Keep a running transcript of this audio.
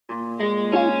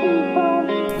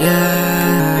Yeah.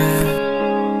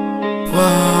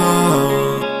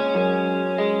 Whoa.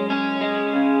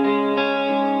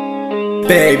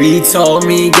 Baby told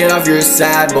me get off your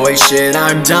sad boy shit,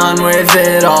 I'm done with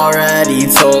it already.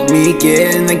 Told me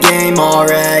get in the game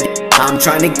already. I'm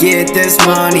trying to get this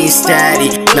money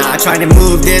steady, not trying to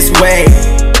move this way.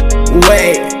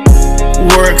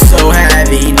 Work so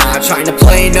heavy, not trying to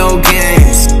play no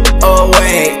games. Oh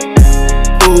wait,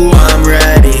 ooh, I'm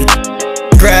ready.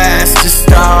 Press to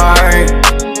start.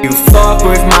 You fuck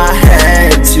with my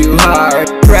head too hard.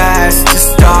 Press to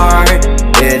start.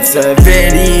 It's a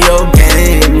video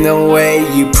game, the way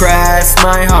you press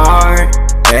my heart.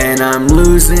 And I'm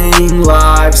losing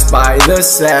lives by the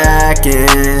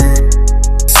second.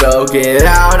 So get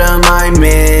out of my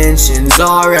mentions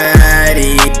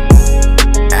already.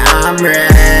 I'm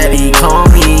ready, call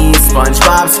me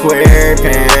SpongeBob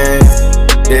SquarePants.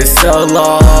 It's a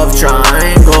love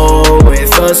triangle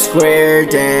with a square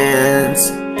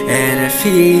dance. And if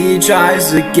he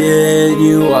tries to get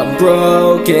you, I'm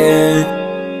broken.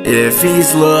 If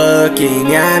he's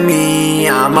looking at me,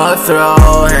 I'ma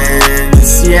throw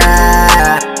hands,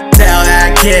 yeah. Tell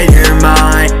that kid you're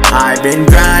mine. I've been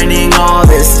grinding all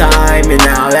this time, and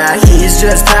now that he's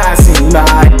just passing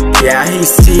by, yeah, he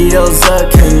steals the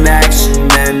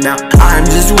connection, and now I'm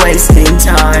just wasting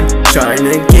time, trying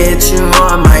to get you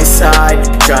on my side,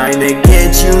 trying to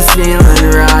get you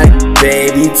feeling right.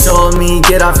 Baby told me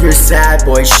get off your sad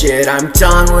boy shit, I'm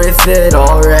done with it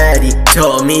already.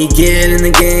 Told me get in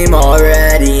the game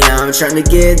already. I'm trying to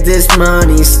get this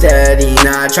money steady,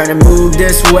 not trying to move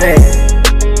this way.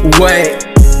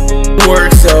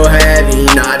 Work so heavy,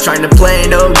 not trying to play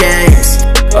no games.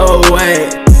 Oh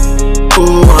wait,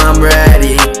 ooh, I'm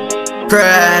ready.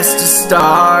 Press to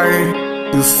start.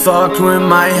 You fucked with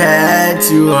my head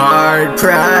too hard.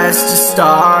 Press to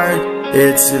start.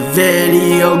 It's a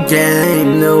video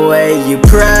game, the way you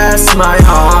press my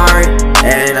heart.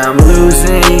 And I'm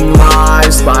losing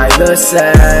lives by the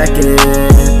second.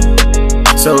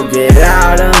 So get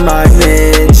out of my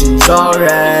mentions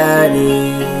already.